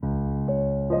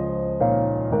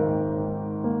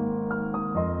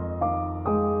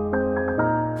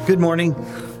Good morning.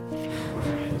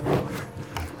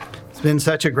 It's been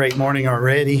such a great morning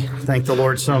already. Thank the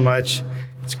Lord so much.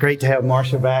 It's great to have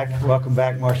Marcia back. Welcome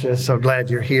back, Marcia. So glad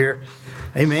you're here.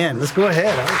 Amen. Let's go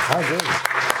ahead.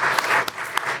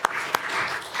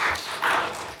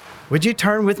 Would you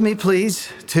turn with me,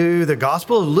 please, to the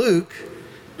Gospel of Luke,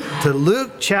 to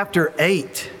Luke chapter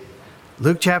 8.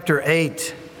 Luke chapter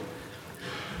 8.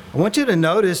 I want you to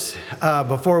notice,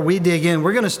 before we dig in,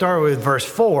 we're going to start with verse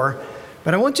 4,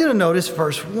 but I want you to notice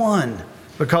verse 1,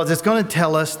 because it's going to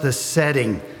tell us the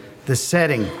setting. The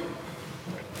setting.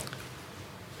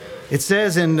 It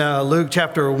says in Luke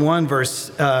chapter 8, verse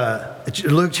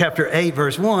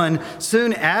 1,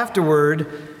 soon afterward,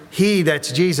 he,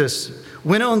 that's Jesus,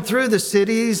 went on through the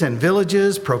cities and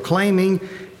villages, proclaiming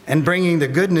and bringing the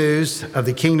good news of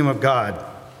the kingdom of God.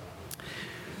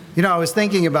 You know, I was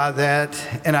thinking about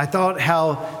that, and I thought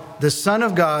how the Son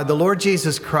of God, the Lord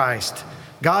Jesus Christ,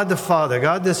 God the Father,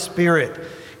 God the Spirit,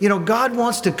 you know, God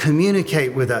wants to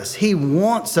communicate with us. He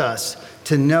wants us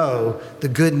to know the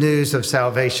good news of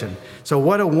salvation. So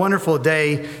what a wonderful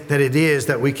day that it is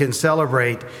that we can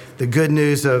celebrate the good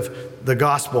news of the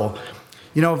gospel.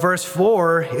 You know, verse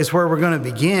 4 is where we're going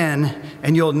to begin,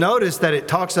 and you'll notice that it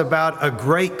talks about a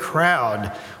great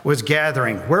crowd was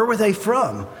gathering. Where were they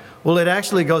from? Well, it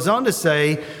actually goes on to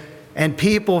say, and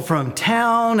people from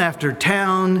town after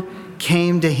town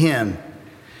came to him.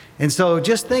 And so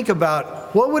just think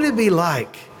about, what would it be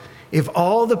like if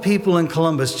all the people in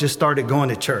Columbus just started going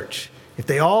to church? If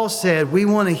they all said, we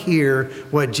want to hear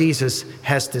what Jesus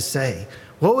has to say.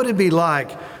 What would it be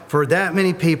like for that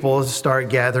many people to start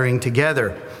gathering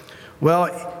together?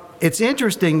 Well, it's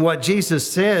interesting what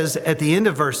Jesus says at the end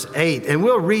of verse 8, and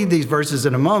we'll read these verses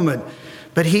in a moment,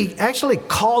 but he actually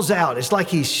calls out. It's like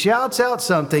he shouts out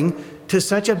something to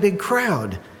such a big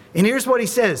crowd. And here's what he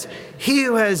says: he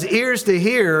who has ears to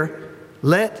hear,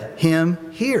 let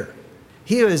him hear.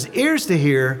 He who has ears to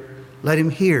hear, let him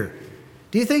hear.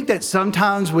 Do you think that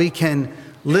sometimes we can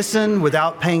listen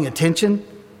without paying attention?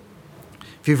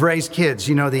 If you've raised kids,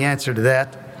 you know the answer to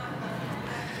that.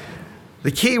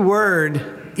 The key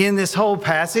word in this whole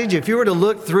passage, if you were to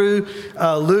look through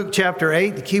Luke chapter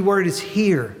 8, the key word is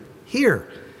hear. Hear.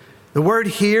 The word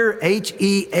hear,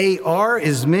 H-E-A-R,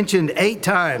 is mentioned 8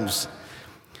 times.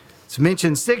 It's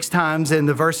mentioned 6 times in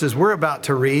the verses we're about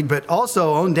to read, but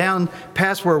also on down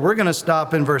past where we're going to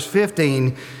stop in verse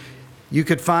 15, you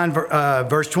could find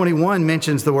verse 21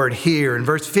 mentions the word hear, and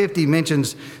verse 50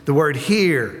 mentions the word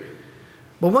hear.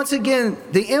 But once again,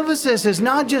 the emphasis is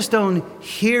not just on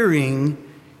hearing,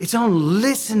 it's on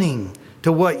listening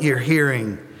to what you're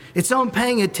hearing. It's on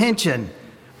paying attention,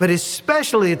 but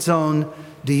especially it's on,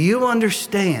 do you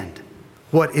understand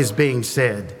what is being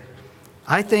said?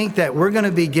 I think that we're going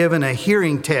to be given a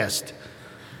hearing test.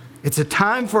 It's a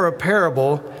time for a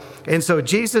parable, and so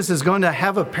Jesus is going to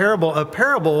have a parable. A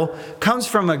parable comes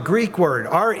from a Greek word.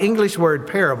 Our English word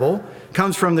parable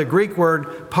comes from the Greek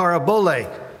word parabole.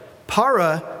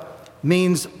 Para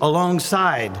means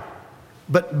alongside,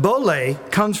 but bole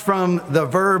comes from the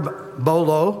verb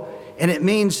bolo, and it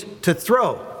means to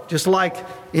throw. Just like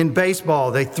in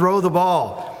baseball, they throw the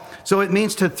ball. So it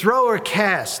means to throw or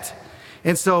cast.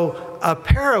 And so a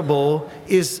parable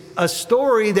is a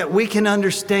story that we can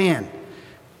understand.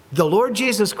 The Lord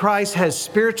Jesus Christ has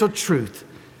spiritual truth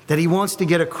that he wants to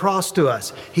get across to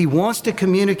us. He wants to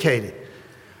communicate it.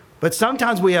 But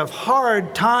sometimes we have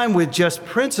hard time with just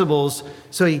principles.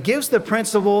 So he gives the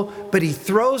principle, but he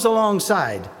throws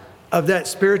alongside of that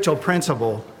spiritual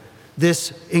principle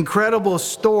this incredible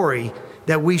story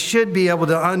that we should be able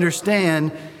to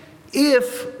understand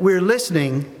if we're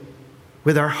listening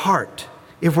with our heart.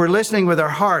 If we're listening with our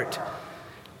heart,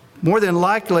 more than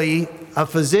likely a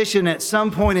physician at some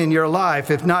point in your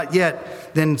life, if not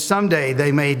yet, then someday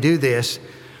they may do this.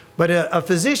 But a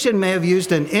physician may have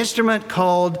used an instrument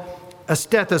called a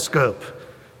stethoscope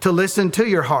to listen to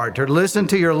your heart or listen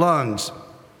to your lungs.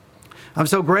 I'm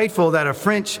so grateful that a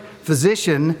French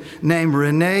physician named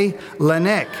René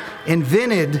Laennec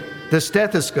invented the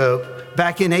stethoscope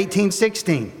back in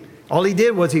 1816. All he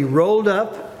did was he rolled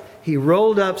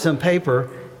up some paper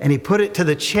and he put it to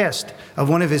the chest of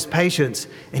one of his patients,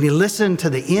 and he listened to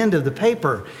the end of the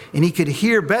paper, and he could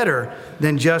hear better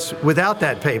than just without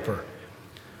that paper.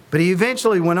 But he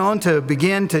eventually went on to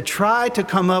begin to try to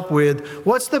come up with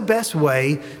what's the best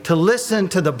way to listen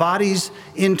to the body's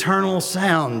internal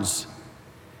sounds.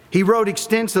 He wrote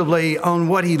extensively on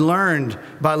what he learned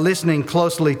by listening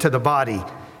closely to the body.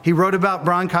 He wrote about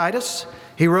bronchitis.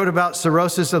 He wrote about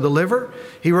cirrhosis of the liver.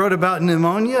 He wrote about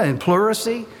pneumonia and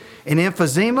pleurisy and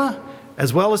emphysema,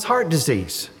 as well as heart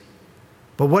disease.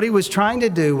 But what he was trying to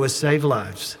do was save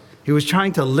lives. He was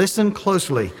trying to listen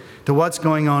closely to what's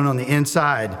going on the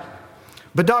inside.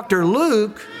 But Dr.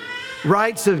 Luke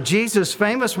writes of Jesus'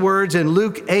 famous words in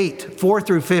Luke 8, 4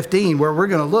 through 15, where we're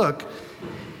going to look.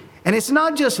 And it's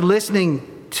not just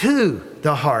listening to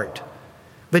the heart,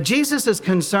 but Jesus is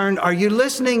concerned, are you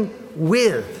listening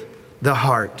with the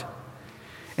heart?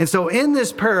 And so in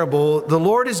this parable, the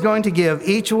Lord is going to give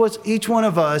each one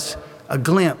of us a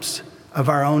glimpse of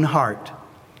our own heart.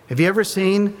 Have you ever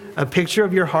seen a picture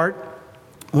of your heart?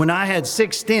 When I had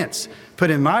 6 stents put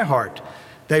in my heart,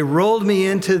 they rolled me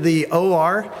into the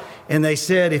OR and they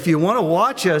said, if you want to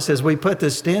watch us as we put the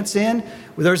stents in,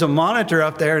 there's a monitor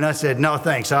up there. And I said, no,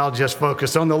 thanks. I'll just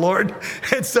focus on the Lord.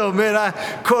 And so, man, I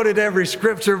quoted every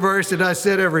scripture verse and I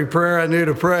said every prayer I knew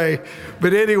to pray.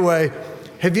 But anyway,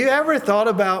 have you ever thought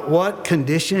about what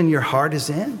condition your heart is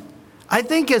in? I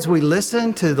think as we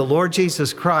listen to the Lord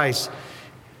Jesus Christ,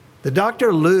 the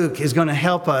Dr. Luke is going to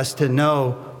help us to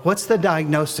know what's the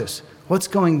diagnosis, what's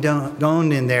going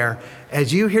on in there.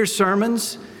 As you hear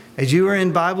sermons, as you are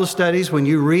in Bible studies, when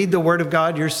you read the Word of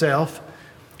God yourself,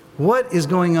 what is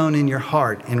going on in your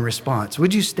heart in response?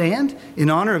 Would you stand in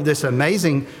honor of this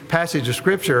amazing passage of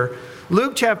Scripture?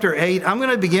 Luke chapter 8, I'm going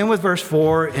to begin with verse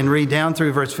 4 and read down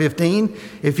through verse 15.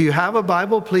 If you have a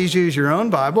Bible, please use your own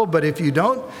Bible. But if you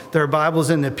don't, there are Bibles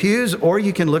in the pews, or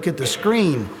you can look at the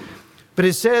screen. But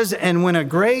it says, and when a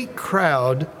great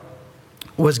crowd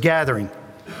was gathering,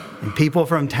 and people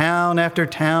from town after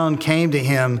town came to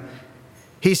him,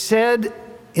 he said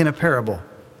in a parable,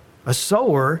 a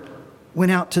sower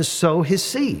went out to sow his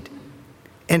seed.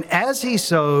 And as he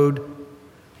sowed,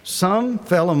 some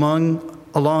fell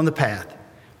along the path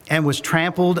and was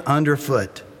trampled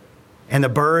underfoot, and the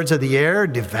birds of the air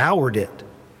devoured it.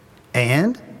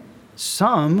 And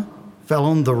some fell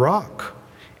on the rock.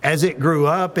 As it grew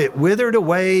up, it withered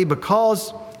away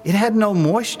because it had no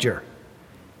moisture.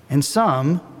 And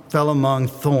some fell among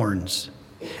thorns,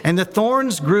 and the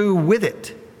thorns grew with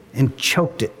it and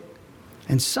choked it.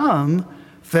 And some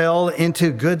fell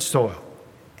into good soil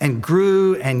and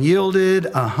grew and yielded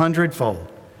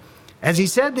 100-fold. As he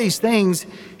said these things,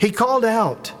 he called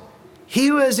out, "He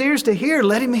who has ears to hear,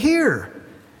 let him hear."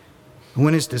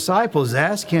 When his disciples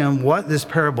asked him what this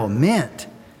parable meant,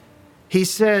 he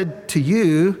said, "To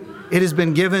you it has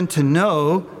been given to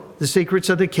know the secrets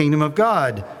of the kingdom of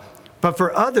God. But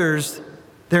for others,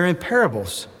 they're in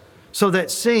parables, so that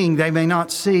seeing they may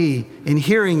not see, and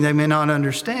hearing they may not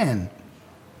understand."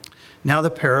 Now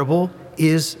the parable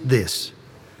is this.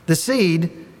 The seed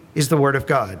is the word of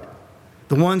God.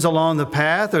 The ones along the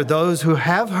path are those who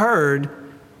have heard,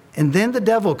 and then the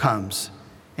devil comes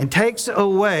and takes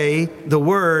away the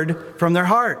word from their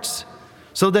hearts,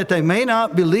 so that they may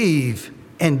not believe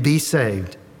and be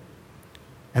saved.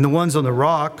 And the ones on the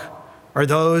rock are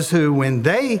those who, when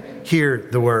they hear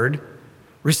the word,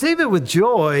 receive it with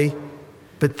joy,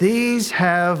 but these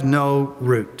have no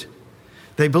root.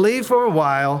 They believe for a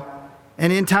while,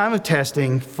 and in time of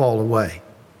testing fall away.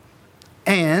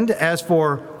 And as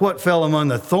for what fell among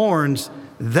the thorns,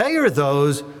 they are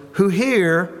those who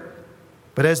hear,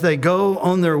 but as they go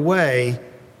on their way,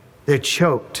 they're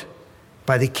choked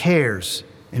by the cares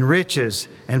and riches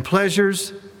and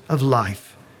pleasures of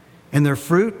life, and their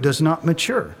fruit does not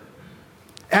mature.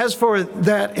 As for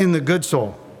that in the good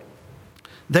soil,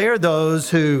 they are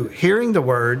those who, hearing the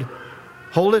word,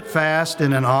 hold it fast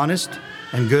in an honest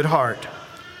and good heart,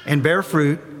 and bear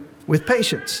fruit with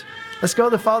patience. Let's go to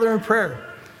the Father in prayer.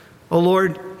 Oh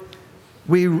Lord,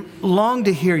 we long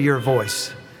to hear your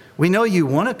voice. We know you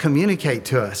want to communicate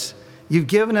to us. You've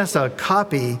given us a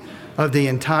copy of the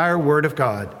entire Word of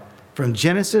God, from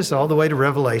Genesis all the way to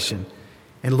Revelation.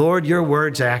 And Lord, your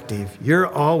word's active. You're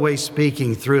always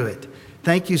speaking through it.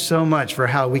 Thank you so much for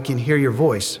how we can hear your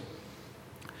voice.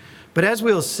 But as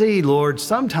we'll see, Lord,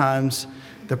 sometimes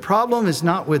the problem is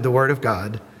not with the Word of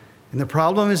God, and the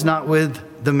problem is not with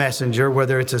the messenger,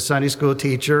 whether it's a Sunday school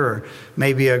teacher or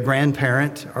maybe a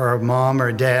grandparent or a mom or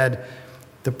a dad.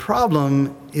 The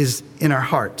problem is in our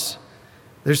hearts.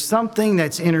 There's something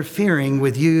that's interfering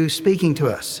with you speaking to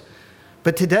us.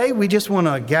 But today we just want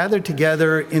to gather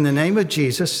together in the name of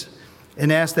Jesus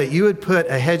and ask that you would put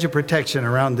a hedge of protection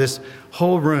around this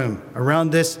whole room, around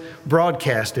this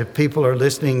broadcast if people are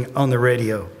listening on the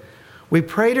radio. We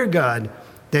pray to God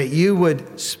that you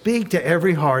would speak to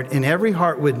every heart, and every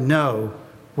heart would know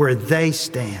where they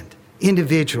stand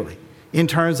individually in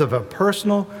terms of a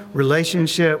personal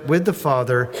relationship with the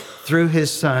Father through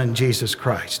his Son, Jesus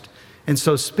Christ. And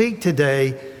so speak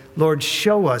today, Lord,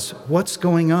 show us what's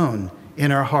going on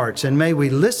in our hearts, and may we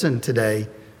listen today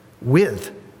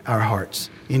with our hearts.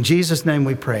 In Jesus' name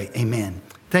we pray, amen.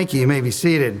 Thank you. You may be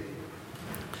seated.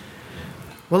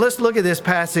 Well, let's look at this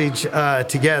passage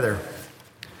together.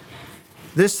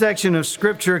 This section of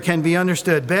Scripture can be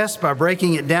understood best by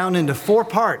breaking it down into 4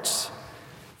 parts.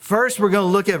 First, we're going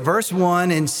to look at verse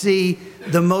 1 and see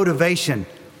the motivation.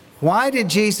 Why did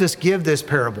Jesus give this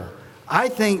parable? I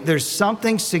think there's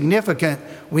something significant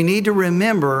we need to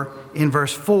remember in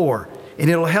verse 4, and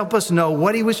it'll help us know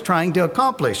what he was trying to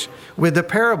accomplish with the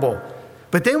parable.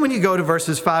 But then when you go to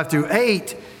verses 5 through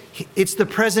 8, it's the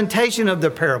presentation of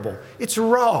the parable. It's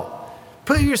raw.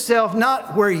 Put yourself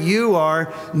not where you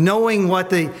are, knowing what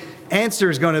the answer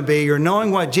is going to be or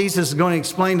knowing what Jesus is going to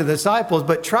explain to the disciples,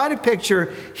 but try to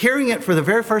picture hearing it for the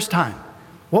very first time.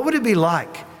 What would it be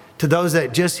like to those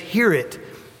that just hear it?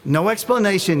 No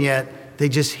explanation yet, they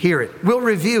just hear it. We'll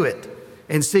review it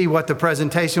and see what the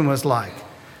presentation was like.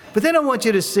 But then I want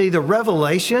you to see the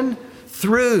revelation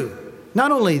through not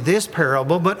only this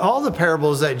parable, but all the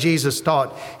parables that Jesus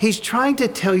taught. He's trying to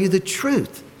tell you the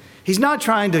truth. He's not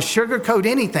trying to sugarcoat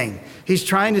anything. He's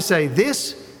trying to say,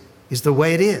 this is the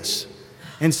way it is.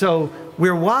 And so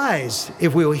we're wise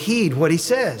if we'll heed what he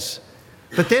says.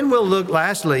 But then we'll look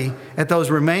lastly at those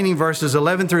remaining verses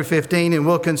 11 through 15, and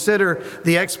we'll consider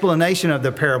the explanation of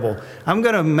the parable. I'm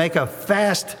going to make a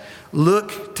fast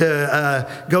look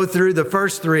to go through the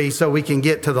first 3 so we can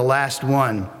get to the last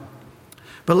one.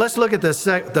 But let's look at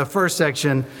the first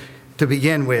section to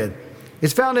begin with.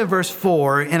 It's found in verse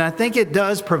 4, and I think it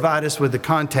does provide us with the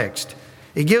context.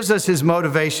 It gives us his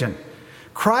motivation.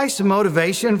 Christ's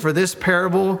motivation for this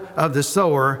parable of the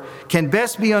sower can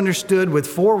best be understood with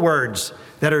 4 words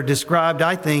that are described,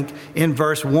 I think, in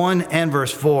verse 1 and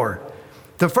verse 4.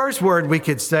 The first word we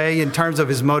could say in terms of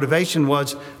his motivation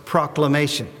was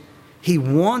proclamation. He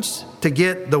wants to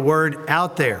get the word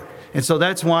out there. And so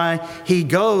that's why he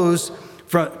goes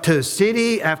to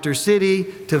city after city,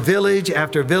 to village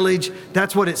after village.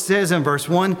 That's what it says in verse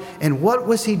 1. And what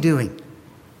was he doing?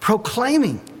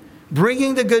 Proclaiming,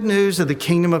 bringing the good news of the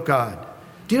kingdom of God.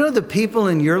 Do you know the people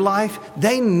in your life,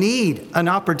 they need an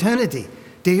opportunity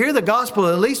to hear the gospel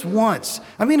at least once.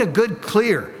 I mean, a good,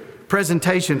 clear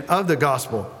presentation of the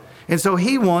gospel. And so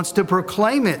he wants to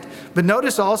proclaim it. But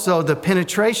notice also the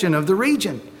penetration of the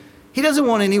region. He doesn't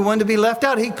want anyone to be left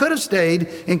out. He could have stayed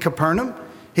in Capernaum.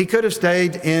 He could have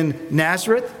stayed in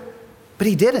Nazareth, but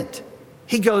he didn't.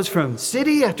 He goes from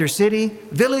city after city,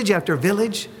 village after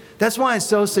village. That's why it's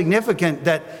so significant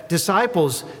that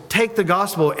disciples take the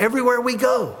gospel everywhere we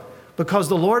go, because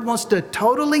the Lord wants to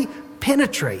totally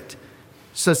penetrate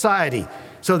society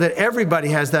so that everybody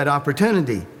has that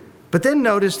opportunity. But then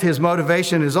notice his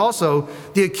motivation is also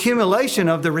the accumulation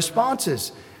of the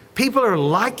responses. People are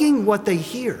liking what they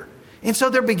hear. And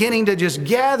so they're beginning to just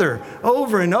gather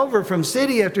over and over from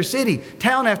city after city,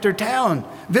 town after town,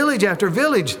 village after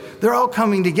village. They're all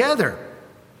coming together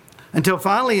until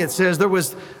finally it says there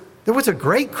was a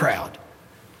great crowd.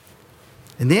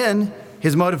 And then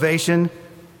his motivation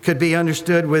could be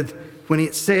understood with when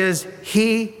it says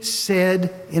he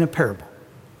said in a parable.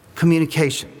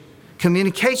 Communication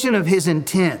of his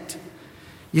intent.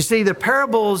 You see, the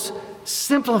parables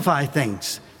simplify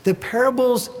things. The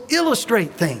parables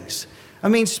illustrate things. I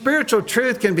mean, spiritual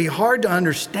truth can be hard to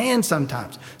understand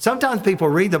sometimes. Sometimes people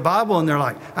read the Bible and they're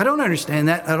like, I don't understand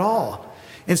that at all.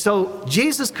 And so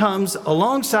Jesus comes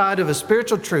alongside of a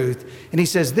spiritual truth and he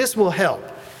says, this will help.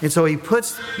 And so he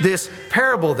puts this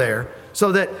parable there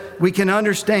so that we can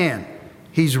understand.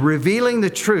 He's revealing the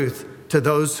truth to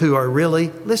those who are really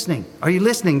listening. Are you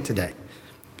listening today?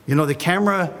 You know, the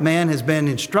cameraman has been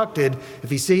instructed,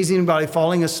 if he sees anybody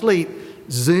falling asleep,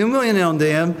 zoom in on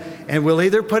them, and we'll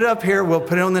either put it up here, we'll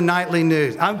put it on the nightly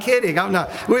news. I'm kidding. I'm not.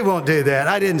 We won't do that.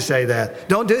 I didn't say that.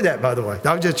 Don't do that, by the way.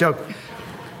 I was just joking.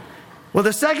 Well,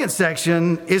 the second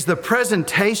section is the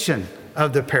presentation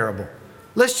of the parable.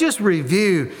 Let's just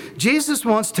review. Jesus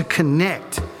wants to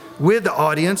connect with the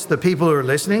audience, the people who are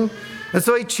listening. And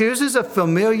so he chooses a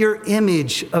familiar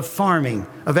image of farming,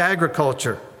 of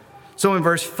agriculture. So in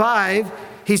verse 5,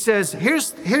 he says,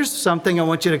 here's something I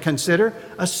want you to consider.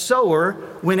 A sower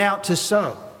went out to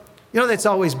sow. You know, that's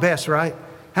always best, right?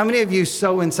 How many of you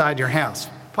sow inside your house?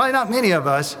 Probably not many of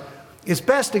us. It's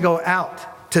best to go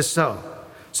out to sow.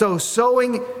 So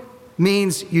sowing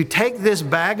means you take this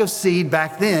bag of seed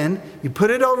back then, you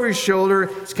put it over your shoulder.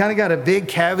 It's kind of got a big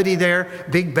cavity there,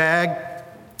 big bag.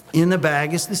 In the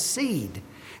bag is the seed.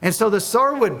 And so the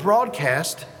sower would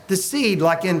broadcast the seed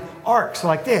like in arcs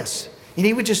like this. And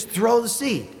he would just throw the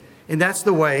seed. And that's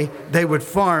the way they would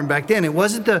farm back then. It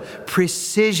wasn't the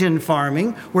precision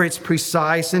farming where it's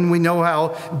precise and we know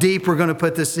how deep we're going to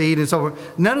put the seed and so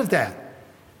forth. None of that.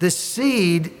 The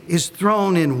seed is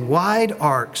thrown in wide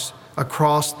arcs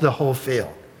across the whole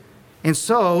field. And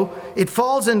so it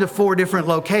falls into 4 different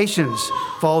locations.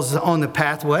 Falls on the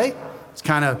pathway. It's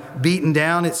kind of beaten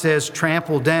down. It says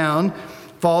trampled down.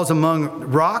 Falls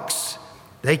among rocks.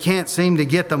 They can't seem to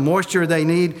get the moisture they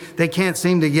need. They can't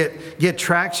seem to get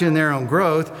traction there on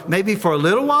growth. Maybe for a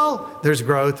little while there's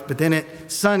growth, but then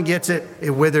sun gets it, it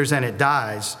withers and it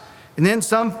dies. And then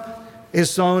some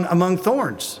is sown among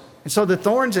thorns. And so the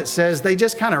thorns, it says, they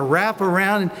just kind of wrap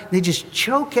around and they just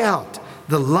choke out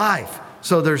the life,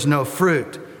 so there's no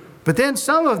fruit. But then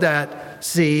some of that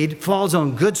seed falls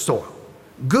on good soil.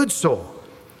 Good soil.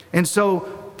 And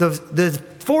so the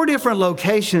 4 different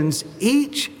locations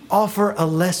each offer a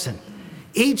lesson.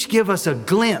 Each give us a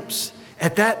glimpse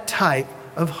at that type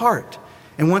of heart.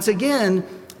 And once again,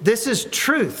 this is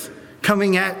truth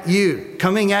coming at you,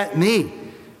 coming at me,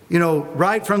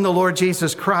 right from the Lord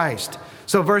Jesus Christ.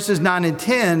 So verses 9 and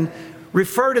 10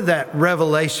 refer to that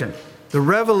revelation, the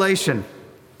revelation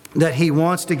that he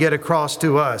wants to get across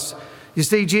to us. You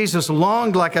see, Jesus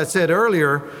longed, like I said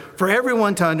earlier, for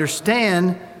everyone to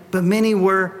understand, but many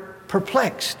were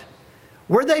perplexed.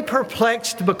 Were they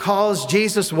perplexed because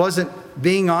Jesus wasn't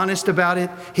being honest about it?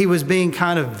 He was being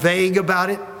kind of vague about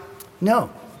it? No,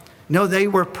 they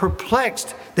were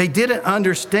perplexed. They didn't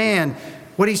understand.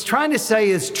 What he's trying to say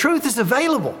is truth is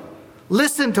available.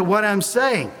 Listen to what I'm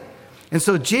saying. And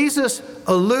so Jesus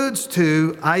alludes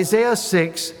to Isaiah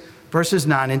 6, verses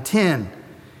 9 and 10.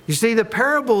 You see, the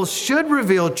parables should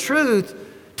reveal truth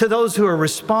to those who are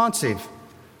responsive.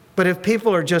 But if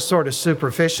people are just sort of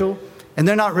superficial and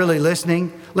they're not really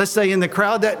listening, let's say in the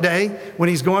crowd that day when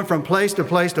he's going from place to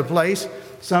place to place,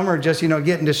 some are just,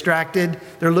 getting distracted.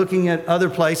 They're looking at other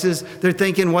places. They're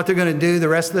thinking what they're going to do the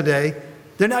rest of the day.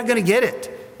 They're not going to get it,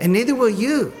 and neither will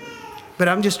you. But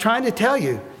I'm just trying to tell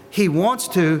you, he wants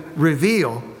to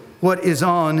reveal what is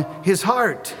on his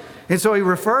heart. And so he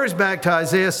refers back to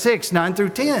Isaiah 6, 9 through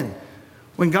 10,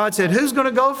 when God said, who's going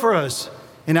to go for us?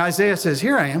 And Isaiah says,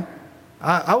 here I am.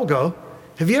 I will go.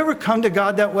 Have you ever come to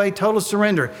God that way? Total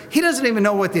surrender. He doesn't even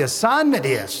know what the assignment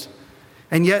is.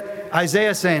 And yet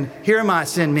Isaiah saying, here am I,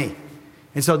 send me.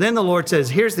 And so then the Lord says,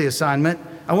 here's the assignment.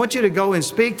 I want you to go and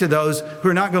speak to those who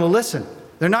are not going to listen.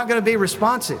 They're not going to be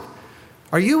responsive.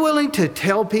 Are you willing to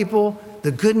tell people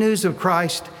the good news of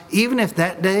Christ, even if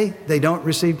that day they don't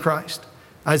receive Christ?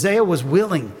 Isaiah was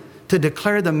willing to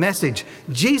declare the message.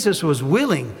 Jesus was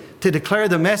willing to declare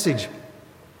the message.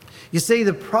 You see,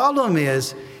 the problem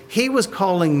is he was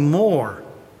calling more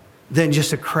than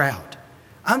just a crowd.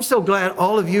 I'm so glad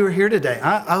all of you are here today.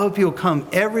 I hope you'll come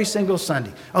every single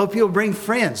Sunday. I hope you'll bring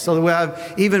friends so that we'll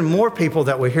have even more people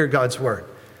that will hear God's word.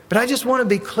 But I just want to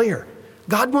be clear.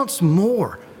 God wants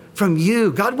more from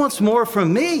you. God wants more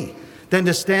from me than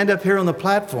to stand up here on the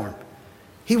platform.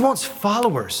 He wants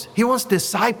followers. He wants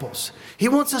disciples. He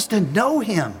wants us to know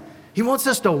him. He wants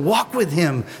us to walk with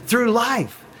him through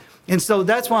life. And so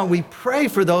that's why we pray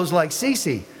for those like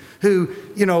Cece, who,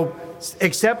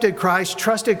 accepted Christ,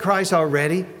 trusted Christ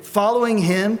already, following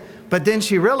him. But then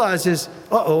she realizes,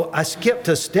 I skipped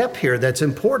a step here that's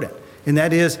important. And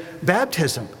that is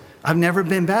baptism. I've never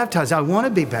been baptized. I want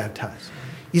to be baptized.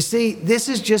 You see, this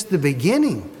is just the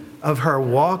beginning of her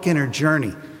walk and her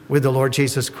journey with the Lord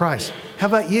Jesus Christ. How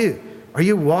about you? Are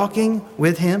you walking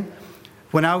with him?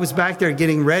 When I was back there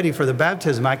getting ready for the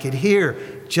baptism, I could hear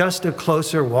Just a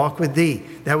Closer Walk with Thee.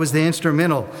 That was the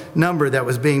instrumental number that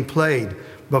was being played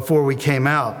before we came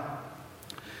out.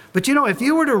 But if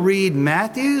you were to read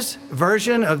Matthew's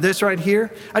version of this right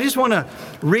here, I just want to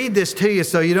read this to you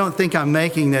so you don't think I'm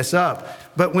making this up.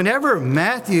 But whenever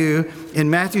Matthew, in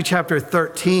Matthew chapter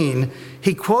 13,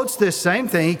 he quotes this same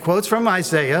thing, he quotes from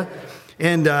Isaiah,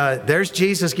 and there's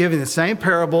Jesus giving the same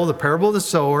parable, the parable of the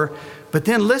sower. But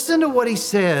then listen to what he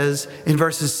says in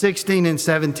verses 16 and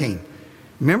 17.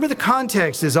 Remember, the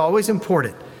context is always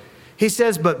important. He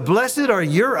says, but blessed are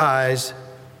your eyes,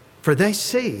 for they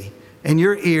see, and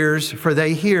your ears, for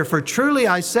they hear. For truly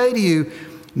I say to you,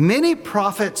 many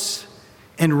prophets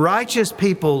and righteous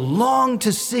people long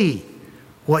to see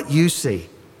what you see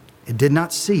and did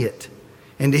not see it,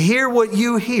 and to hear what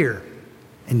you hear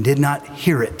and did not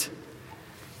hear it.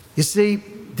 You see,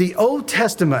 the Old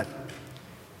Testament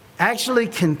actually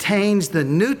contains the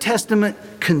New Testament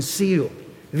concealed.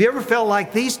 Have you ever felt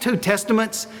like these two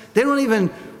testaments, they don't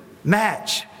even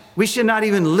match? We should not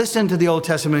even listen to the Old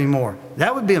Testament anymore.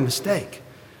 That would be a mistake,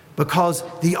 because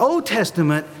the Old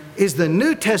Testament is the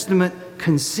New Testament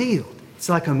concealed. It's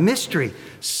like a mystery.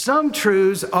 Some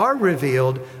truths are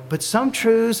revealed, but some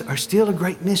truths are still a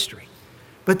great mystery.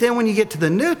 But then when you get to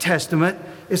the New Testament,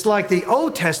 it's like the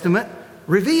Old Testament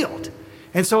revealed.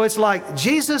 And so it's like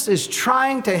Jesus is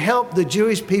trying to help the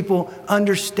Jewish people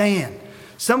understand.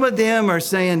 Some of them are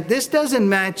saying, this doesn't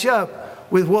match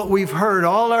up with what we've heard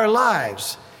all our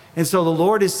lives. And so the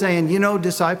Lord is saying,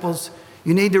 disciples,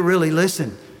 you need to really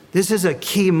listen. This is a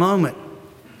key moment.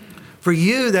 For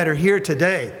you that are here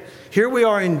today, here we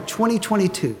are in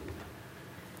 2022.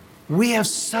 We have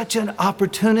such an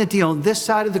opportunity on this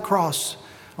side of the cross,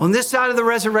 on this side of the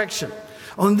resurrection,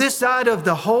 on this side of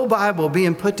the whole Bible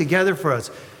being put together for us.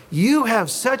 You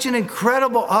have such an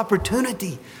incredible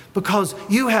opportunity because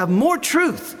you have more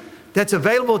truth that's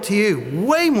available to you,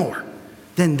 way more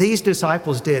than these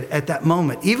disciples did at that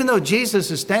moment. Even though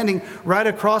Jesus is standing right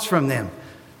across from them,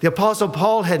 the Apostle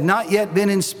Paul had not yet been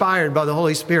inspired by the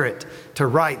Holy Spirit to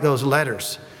write those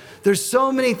letters. There's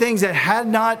so many things that had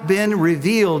not been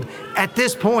revealed at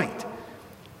this point.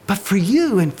 But for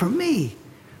you and for me,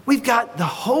 we've got the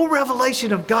whole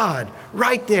revelation of God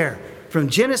right there, from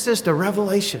Genesis to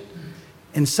Revelation.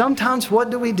 And sometimes what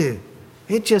do?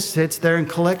 It just sits there and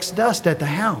collects dust at the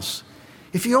house.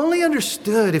 If I only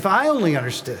understood,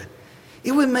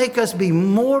 it would make us be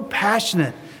more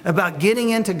passionate about getting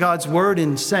into God's Word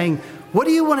and saying, what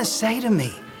do you want to say to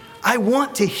me? I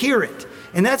want to hear it.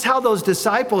 And that's how those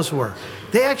disciples were.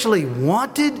 They actually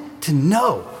wanted to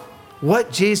know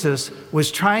what Jesus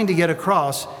was trying to get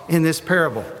across in this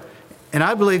parable. And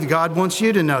I believe God wants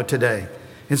you to know today.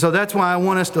 And so that's why I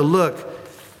want us to look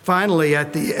finally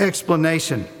at the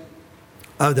explanation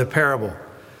of the parable.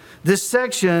 This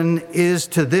section is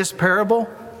to this parable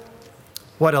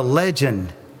what a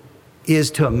legend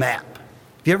is to a map.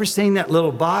 Have you ever seen that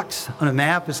little box on a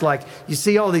map? It's like you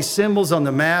see all these symbols on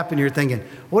the map and you're thinking,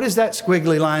 what is that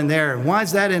squiggly line there? And why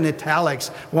is that in italics?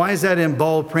 Why is that in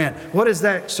bold print? What does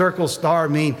that circle star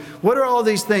mean? What are all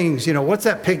these things? What's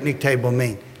that picnic table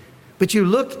mean? But you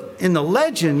look in the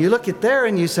legend, you look at there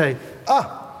and you say,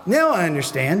 now I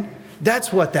understand.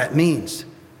 That's what that means.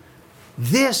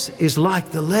 This is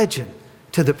like the legend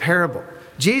to the parable.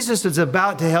 Jesus is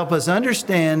about to help us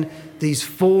understand these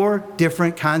 4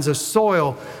 different kinds of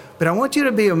soil. But I want you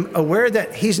to be aware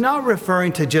that he's not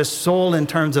referring to just soil in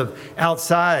terms of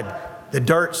outside, the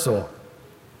dirt soil.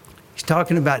 He's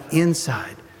talking about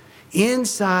inside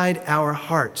our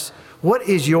hearts. What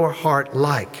is your heart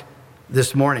like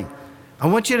this morning? I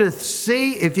want you to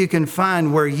see if you can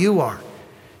find where you are.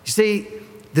 You see,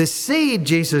 the seed,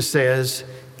 Jesus says,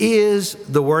 is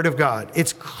the Word of God.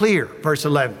 It's clear, verse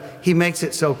 11. He makes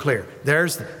it so clear.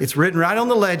 It's written right on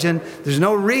the legend. There's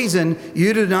no reason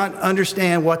you do not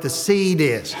understand what the seed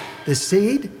is. The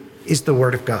seed is the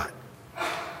Word of God.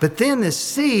 But then the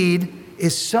seed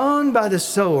is sown by the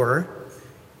sower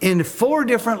in 4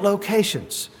 different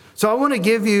locations. So I want to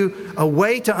give you a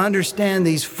way to understand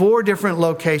these 4 different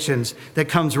locations that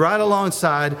comes right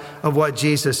alongside of what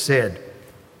Jesus said.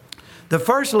 The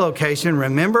first location,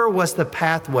 remember, was the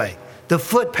pathway, the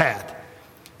footpath.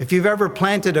 If you've ever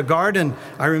planted a garden,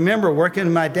 I remember working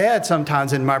with my dad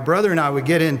sometimes, and my brother and I would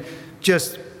get in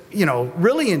just,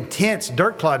 really intense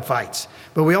dirt clod fights.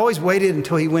 But we always waited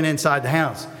until he went inside the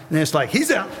house. And then it's like, he's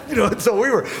out, so we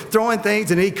were throwing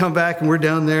things and he'd come back and we're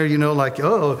down there, like,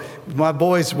 oh, my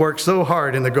boys worked so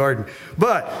hard in the garden.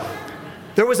 But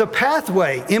there was a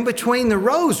pathway in between the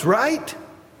rows, right?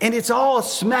 And it's all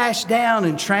smashed down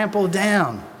and trampled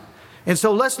down. And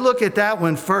so let's look at that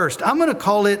one first. I'm going to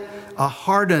call it a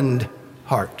hardened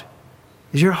heart.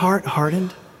 Is your heart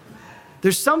hardened?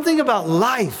 There's something about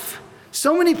life.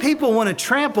 So many people want to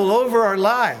trample over our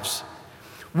lives.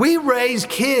 We raise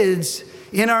kids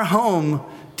in our home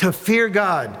to fear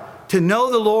God, to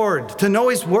know the Lord, to know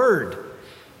His Word.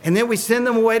 And then we send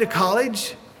them away to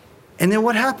college. And then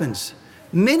what happens?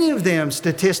 Many of them,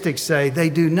 statistics say,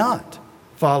 they do not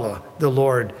follow the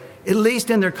Lord, at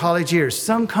least in their college years.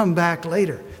 Some come back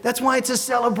later. That's why it's a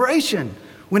celebration.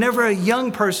 Whenever a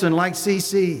young person like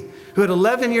CC, who at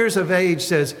 11 years of age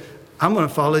says, I'm going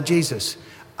to follow Jesus.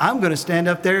 I'm going to stand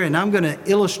up there and I'm going to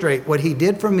illustrate what He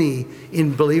did for me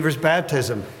in believer's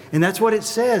baptism. And that's what it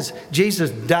says. Jesus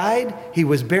died, He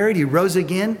was buried, He rose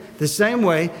again. The same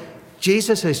way,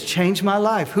 Jesus has changed my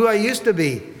life. Who I used to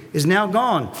be is now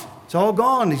gone. It's all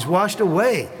gone. He's washed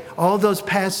away all those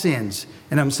past sins.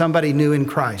 And I'm somebody new in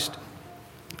Christ.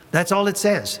 That's all it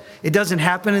says. It doesn't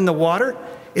happen in the water.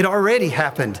 It already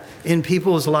happened in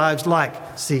people's lives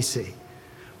like CC.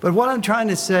 But what I'm trying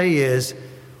to say is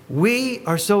we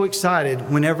are so excited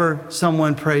whenever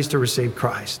someone prays to receive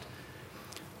Christ.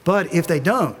 But if they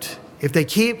don't, if they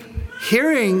keep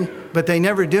hearing but they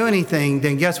never do anything,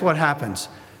 then guess what happens?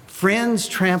 Friends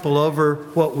trample over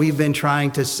what we've been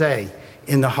trying to say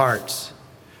in the hearts.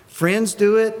 Friends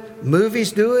do it.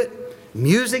 Movies do it.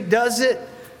 Music does it.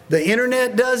 The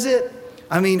internet does it.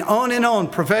 I mean, on and on.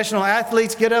 Professional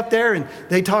athletes get up there and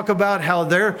they talk about how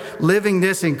they're living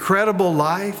this incredible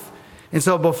life. And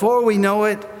so before we know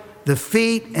it, the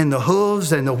feet and the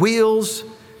hooves and the wheels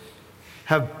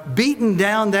have beaten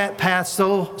down that path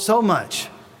so much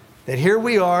that here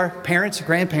we are, parents,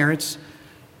 grandparents,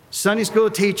 Sunday school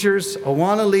teachers,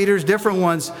 Awana leaders, different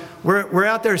ones. We're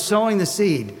out there sowing the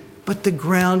seed, but the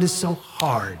ground is so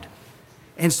hard.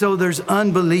 And so there's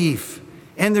unbelief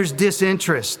and there's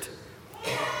disinterest.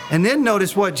 And then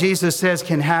notice what Jesus says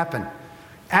can happen.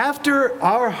 After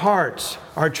our hearts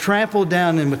are trampled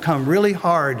down and become really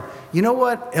hard, you know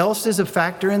what else is a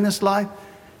factor in this life?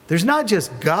 There's not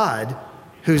just God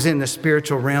who's in the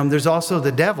spiritual realm, there's also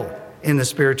the devil in the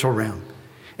spiritual realm.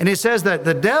 And it says that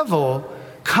the devil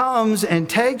comes and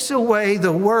takes away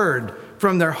the word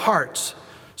from their hearts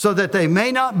so that they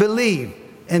may not believe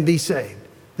and be saved.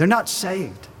 They're not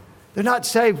saved. They're not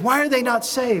saved. Why are they not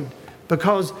saved?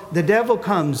 Because the devil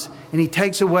comes and he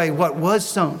takes away what was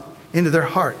sown into their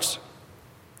hearts.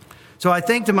 So I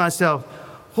think to myself,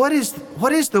 what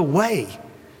is the way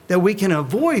that we can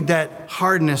avoid that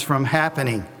hardness from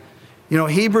happening? You know,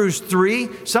 Hebrews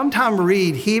 3, sometime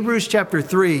read Hebrews chapter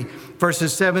 3,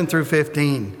 verses 7 through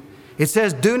 15. It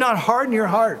says, do not harden your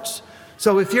hearts.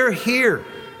 So if you're here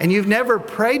and you've never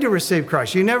prayed to receive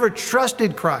Christ, you never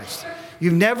trusted Christ,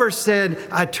 you've never said,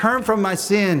 I turn from my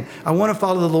sin, I want to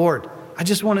follow the Lord. I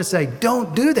just want to say,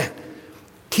 don't do that.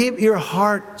 Keep your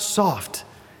heart soft.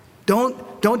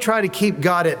 Don't try to keep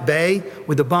God at bay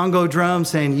with the bongo drum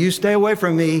saying, you stay away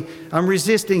from me, I'm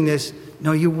resisting this.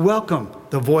 No, you welcome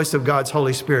the voice of God's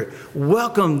Holy Spirit.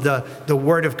 Welcome the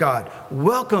Word of God.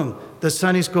 Welcome the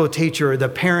Sunday school teacher or the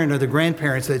parent or the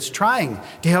grandparents that's trying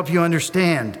to help you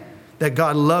understand that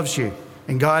God loves you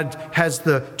and God has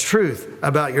the truth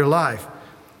about your life.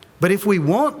 But if we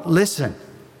won't listen,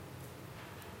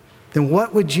 then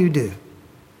what would you do?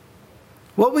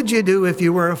 What would you do if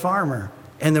you were a farmer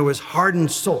and there was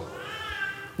hardened soil?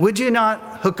 Would you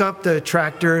not hook up to the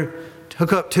tractor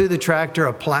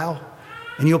a plow?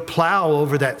 And you'll plow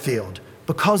over that field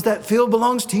because that field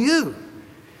belongs to you.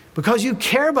 Because you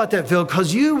care about that field,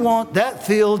 because you want that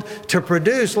field to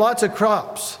produce lots of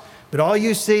crops. But all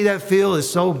you see, that field is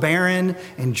so barren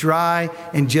and dry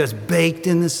and just baked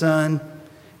in the sun.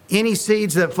 Any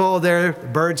seeds that fall there, the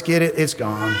birds get it, it's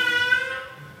gone.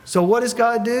 So what does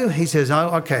God do? He says,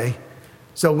 oh, okay,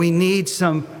 so we need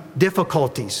some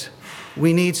difficulties.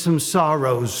 We need some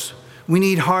sorrows. We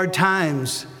need hard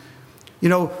times. You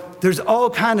know, there's all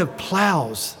kind of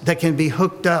plows that can be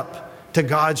hooked up to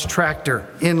God's tractor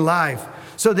in life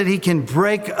so that he can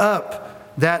break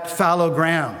up that fallow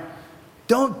ground.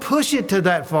 Don't push it to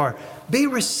that far. Be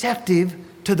receptive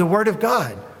to the Word of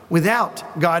God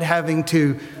without God having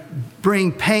to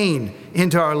bring pain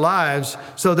into our lives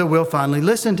so that we'll finally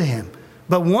listen to him.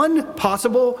 But one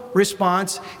possible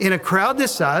response in a crowd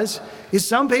this size is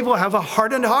some people have a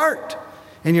hardened heart.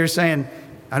 And you're saying,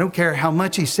 I don't care how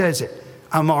much he says it.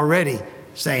 I'm already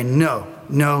saying no,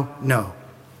 no, no.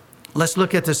 Let's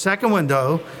look at the second one,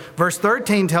 though. Verse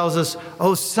 13 tells us,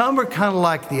 oh, some are kind of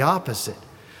like the opposite.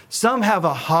 Some have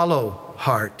a hollow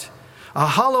heart. A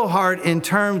hollow heart in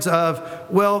terms of,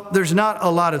 well, there's not a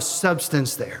lot of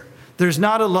substance there. There's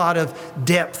not a lot of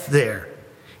depth there.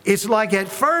 It's like at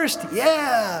first,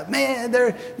 yeah, man,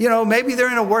 maybe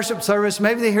they're in a worship service,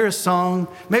 maybe they hear a song,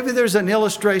 maybe there's an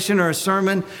illustration or a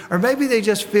sermon, or maybe they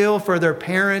just feel for their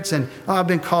parents and, oh, I've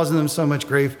been causing them so much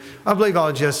grief. I believe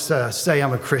I'll just say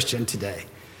I'm a Christian today.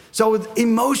 So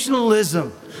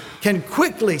emotionalism can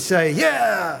quickly say,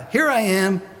 yeah, here I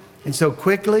am. And so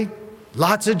quickly,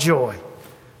 lots of joy.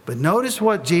 But notice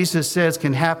what Jesus says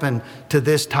can happen to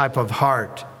this type of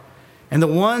heart. And the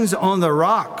ones on the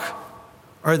rock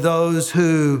are those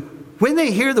who, when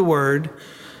they hear the word,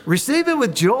 receive it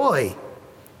with joy.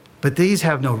 But these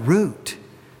have no root.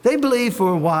 They believe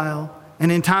for a while,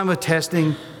 and in time of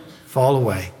testing, fall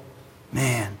away.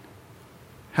 Man,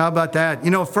 how about that?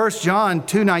 1 John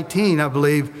 2:19, I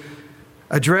believe,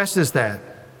 addresses that.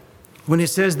 When it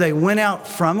says they went out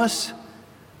from us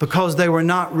because they were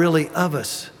not really of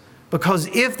us. Because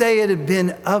if they had been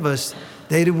of us,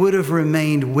 they would have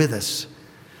remained with us.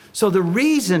 So the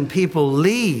reason people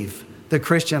leave the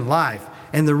Christian life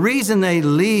and the reason they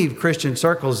leave Christian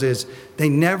circles is they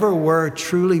never were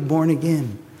truly born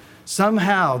again.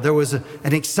 Somehow there was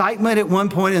an excitement at one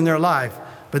point in their life,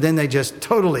 but then they just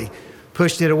totally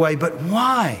pushed it away. But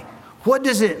why? What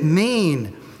does it mean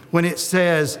when it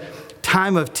says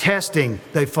time of testing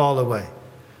they fall away?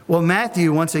 Well,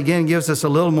 Matthew once again gives us a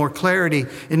little more clarity.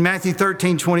 In Matthew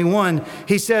 13:21,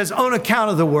 he says, on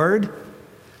account of the word.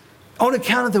 On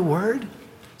account of the word.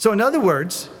 So in other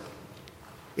words,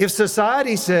 If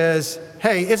society says,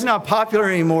 hey, it's not popular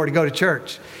anymore to go to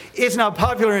church, it's not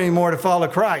popular anymore to follow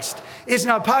Christ, it's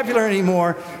not popular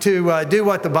anymore to do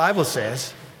what the Bible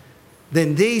says,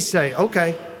 then these say,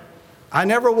 okay, I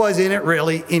never was in it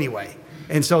really anyway.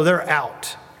 And so they're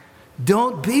out.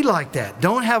 Don't be like that.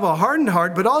 Don't have a hardened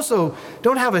heart, but also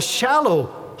don't have a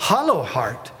shallow, hollow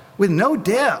heart with no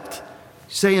depth,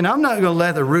 saying, I'm not going to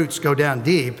let the roots go down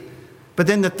deep. But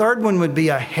then the third one would be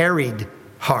a harried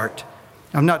heart.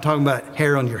 I'm not talking about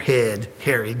hair on your head,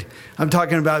 harried. I'm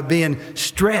talking about being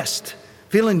stressed,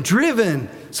 feeling driven.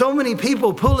 So many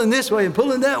people pulling this way and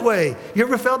pulling that way. You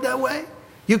ever felt that way?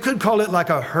 You could call it like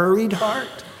a hurried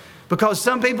heart, because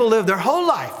some people live their whole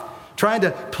life trying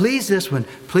to please this one,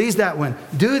 please that one,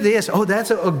 do this. Oh,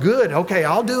 that's a good. Okay,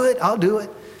 I'll do it.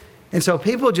 And so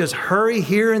people just hurry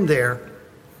here and there.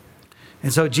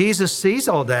 And so Jesus sees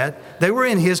all that. They were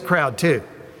in his crowd too.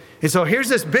 And so here's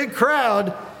this big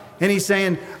crowd, and he's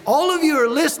saying, all of you are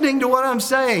listening to what I'm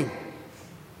saying,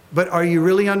 but are you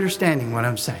really understanding what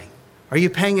I'm saying? Are you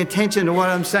paying attention to what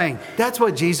I'm saying? That's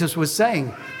what Jesus was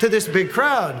saying to this big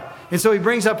crowd. And so he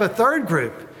brings up a third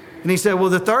group. And he said, well,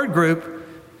 the third group,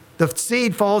 the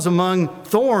seed falls among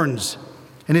thorns.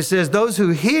 And it says, those who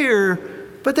hear,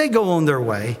 but they go on their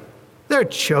way. They're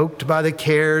choked by the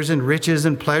cares and riches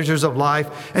and pleasures of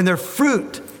life, and their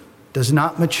fruit does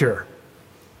not mature.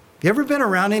 You ever been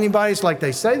around anybody, it's like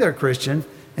they say they're Christian,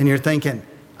 and you're thinking,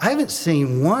 I haven't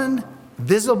seen one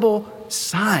visible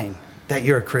sign that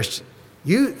you're a Christian.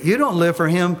 You don't live for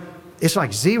him. It's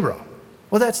like zero.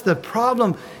 Well, that's the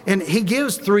problem. And he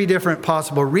gives three different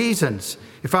possible reasons.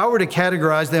 If I were to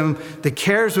categorize them, the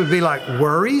cares would be like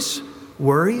worries.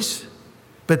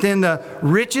 But then the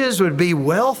riches would be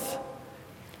wealth.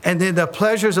 And then the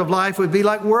pleasures of life would be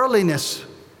like worldliness.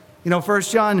 1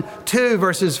 John 2,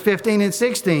 verses 15 and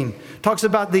 16 talks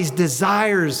about these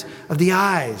desires of the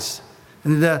eyes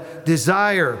and the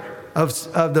desire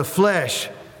of the flesh.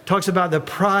 Talks about the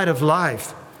pride of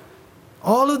life.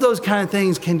 All of those kind of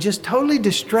things can just totally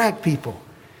distract people.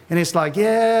 And it's like,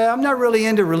 yeah, I'm not really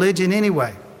into religion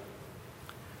anyway.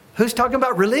 Who's talking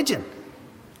about religion?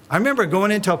 I remember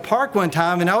going into a park one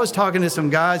time, and I was talking to some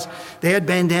guys. They had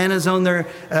bandanas on their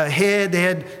head. They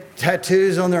had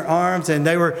tattoos on their arms, and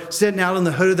they were sitting out on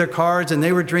the hood of their cars, and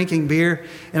they were drinking beer.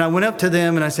 And I went up to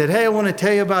them, and I said, hey, I want to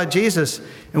tell you about Jesus.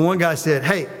 And one guy said,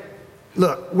 hey,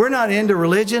 look, we're not into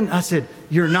religion. I said,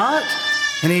 you're not?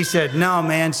 And he said, no,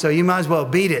 man, so you might as well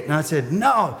beat it. And I said,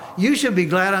 no, you should be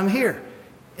glad I'm here.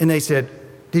 And they said,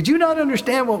 did you not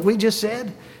understand what we just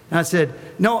said? And I said,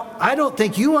 no, I don't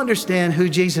think you understand who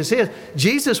Jesus is.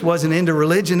 Jesus wasn't into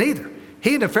religion either.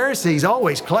 He and the Pharisees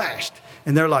always clashed.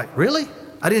 And they're like, really?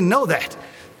 I didn't know that.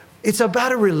 It's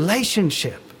about a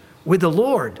relationship with the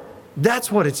Lord.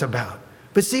 That's what it's about.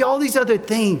 But see, all these other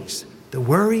things, the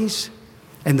worries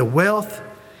and the wealth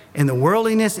and the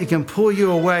worldliness, it can pull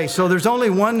you away. So there's only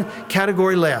one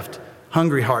category left,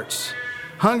 hungry hearts.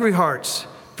 Hungry hearts,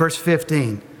 verse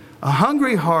 15. A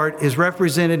hungry heart is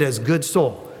represented as good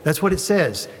soul. That's what it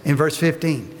says in verse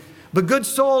 15. But good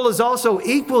soul is also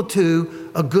equal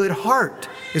to a good heart,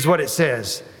 is what it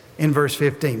says in verse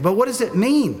 15. But what does it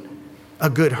mean, a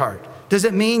good heart? Does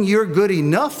it mean you're good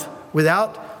enough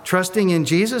without trusting in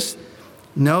Jesus?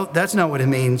 No, that's not what it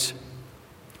means.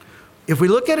 If we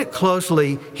look at it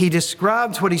closely, he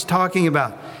describes what he's talking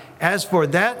about. As for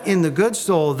that in the good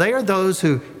soul, they are those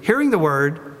who, hearing the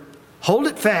word, hold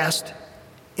it fast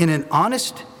in an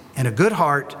honest and a good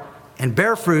heart and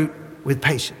bear fruit with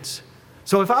patience.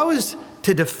 So if I was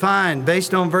to define,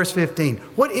 based on verse 15,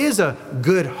 what is a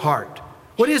good heart?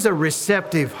 What is a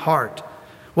receptive heart?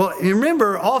 Well,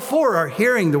 remember, all four are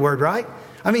hearing the word, right?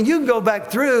 I mean, you can go back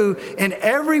through, and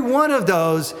every one of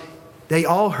those, they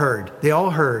all heard the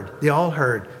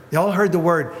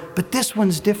word. But this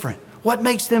one's different. What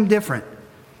makes them different?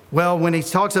 Well, when he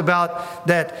talks about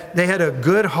that they had a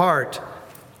good heart,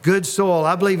 good soul,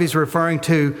 I believe he's referring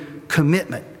to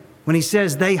commitment. When he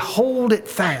says they hold it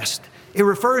fast, it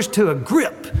refers to a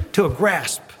grip, to a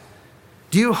grasp.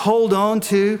 Do you hold on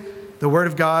to the Word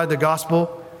of God, the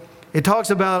gospel? It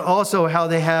talks about also how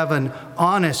they have an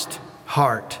honest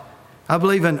heart. I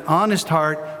believe an honest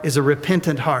heart is a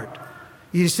repentant heart.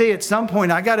 You see, at some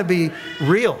point, I got to be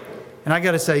real. And I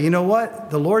got to say, you know what?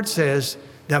 The Lord says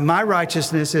that my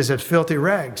righteousness is as filthy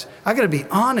rags. I got to be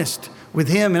honest with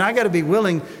Him, and I got to be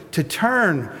willing to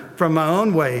turn from my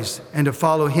own ways and to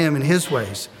follow Him in His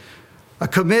ways. A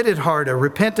committed heart, a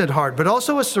repentant heart, but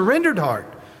also a surrendered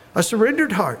heart. A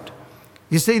surrendered heart.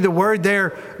 You see, the word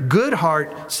there, good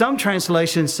heart, some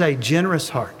translations say generous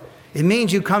heart. It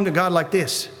means you come to God like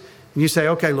this. And you say,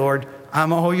 okay, Lord,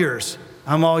 I'm all yours.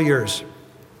 I'm all yours.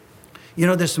 You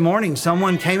know, this morning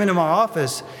someone came into my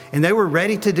office and they were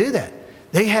ready to do that.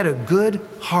 They had a good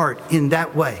heart in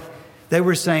that way. They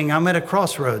were saying, I'm at a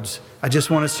crossroads. I just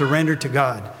want to surrender to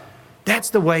God. That's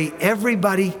the way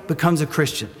everybody becomes a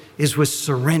Christian, is with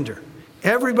surrender.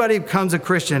 Everybody becomes a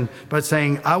Christian by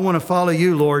saying, I want to follow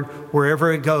you, Lord,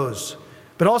 wherever it goes.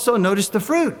 But also notice the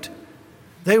fruit.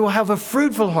 They will have a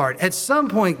fruitful heart. At some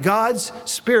point, God's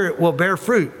Spirit will bear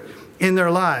fruit in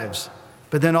their lives.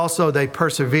 But then also they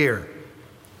persevere.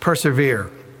 Persevere.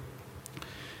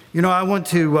 You know, I want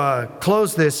to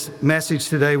close this message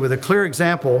today with a clear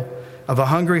example of a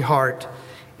hungry heart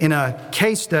in a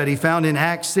case study found in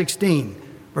Acts 16,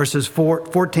 verses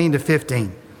 14 to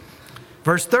 15.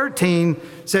 Verse 13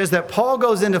 says that Paul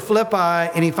goes into Philippi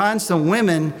and he finds some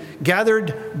women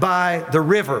gathered by the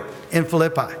river in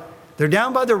Philippi. They're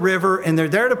down by the river and they're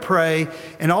there to pray,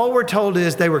 and all we're told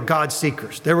is they were God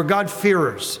seekers. They were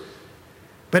God-fearers.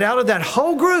 But out of that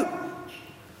whole group,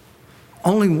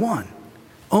 only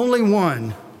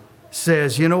one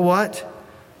says, you know what?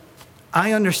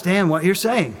 I understand what you're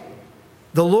saying.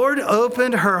 The Lord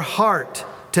opened her heart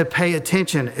to pay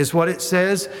attention, is what it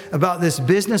says about this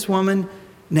businesswoman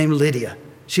named Lydia.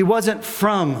 She wasn't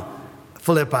from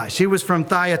Philippi. She was from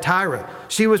Thyatira.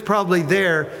 She was probably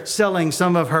there selling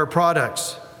some of her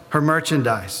products, her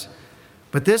merchandise.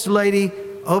 But this lady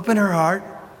opened her heart.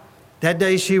 That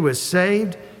day she was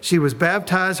saved. She was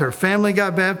baptized. Her family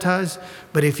got baptized.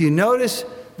 But if you notice,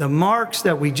 the marks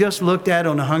that we just looked at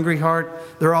on a hungry heart,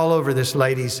 they're all over this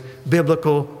lady's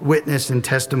biblical witness and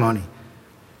testimony.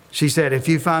 She said, if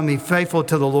you find me faithful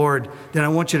to the Lord, then I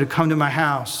want you to come to my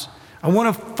house. I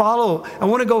want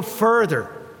to go further.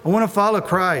 I want to follow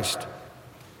Christ.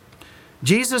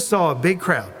 Jesus saw a big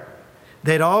crowd.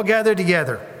 They'd all gathered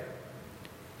together.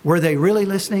 Were they really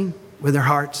listening with their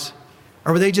hearts?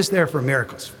 Or were they just there for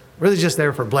miracles? Were they just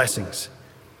there for blessings?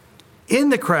 In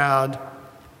the crowd,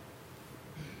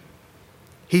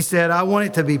 he said, I want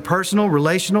it to be personal,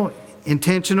 relational,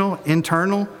 intentional,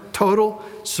 internal, total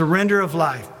surrender of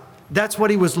life. That's what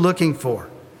he was looking for.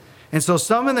 And so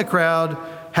some in the crowd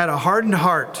had a hardened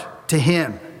heart to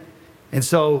him. And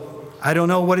so I don't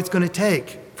know what it's going to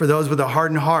take for those with a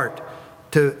hardened heart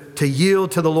to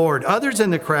yield to the Lord. Others in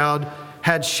the crowd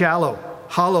had shallow,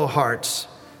 hollow hearts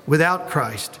without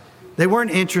Christ. They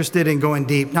weren't interested in going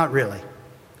deep, not really.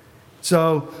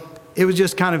 So it was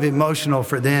just kind of emotional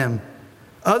for them.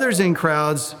 Others in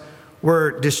crowds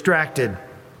were distracted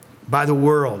by the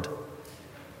world.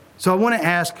 So I want to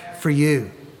ask for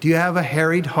you, do you have a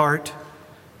harried heart?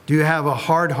 Do you have a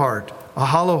hard heart, a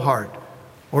hollow heart?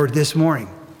 Or this morning,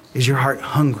 is your heart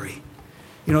hungry?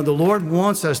 You know, the Lord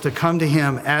wants us to come to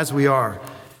him as we are.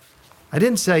 I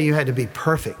didn't say you had to be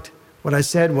perfect. What I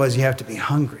said was you have to be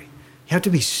hungry. You have to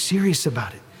be serious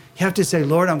about it. You have to say,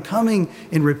 Lord, I'm coming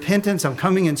in repentance. I'm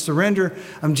coming in surrender.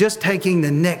 I'm just taking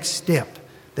the next step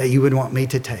that you would want me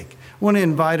to take. I want to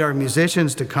invite our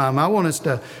musicians to come. I want us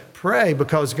to pray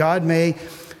because God may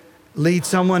lead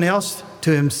someone else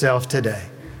to himself today.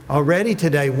 Already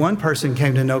today, one person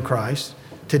came to know Christ.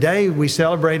 Today, we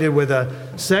celebrated with a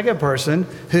second person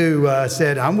who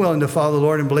said, I'm willing to follow the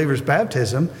Lord in believer's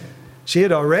baptism. She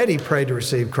had already prayed to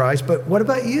receive Christ, but what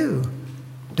about you?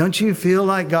 Don't you feel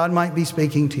like God might be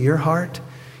speaking to your heart?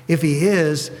 If he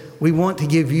is, we want to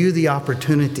give you the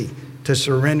opportunity to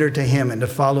surrender to him and to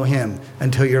follow him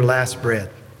until your last breath.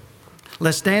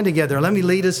 Let's stand together. Let me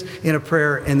lead us in a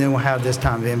prayer, and then we'll have this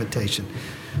time of invitation.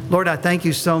 Lord, I thank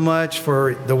you so much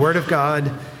for the Word of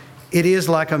God. It is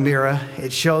like a mirror.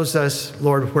 It shows us,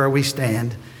 Lord, where we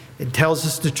stand. It tells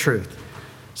us the truth.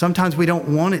 Sometimes we don't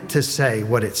want it to say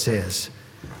what it says,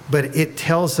 but it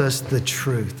tells us the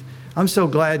truth. I'm so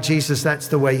glad, Jesus, that's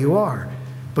the way you are.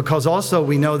 Because also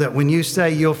we know that when you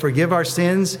say you'll forgive our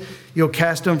sins, you'll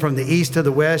cast them from the east to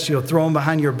the west, you'll throw them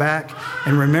behind your back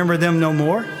and remember them no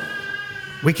more,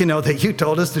 we can know that you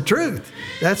told us the truth.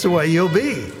 That's the way you'll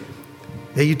be.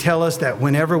 That you tell us that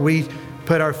whenever we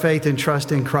put our faith and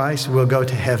trust in Christ, we'll go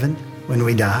to heaven when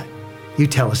we die. You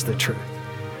tell us the truth.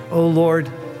 Oh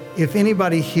Lord, if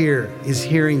anybody here is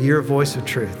hearing your voice of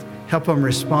truth, help them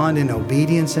respond in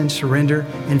obedience and surrender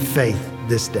and faith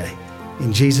this day.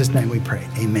 In Jesus' name we pray,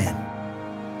 amen.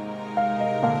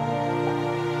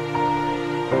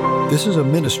 This is a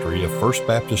ministry of First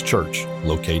Baptist Church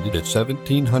located at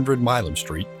 1700 Milam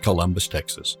Street, Columbus,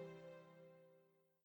 Texas.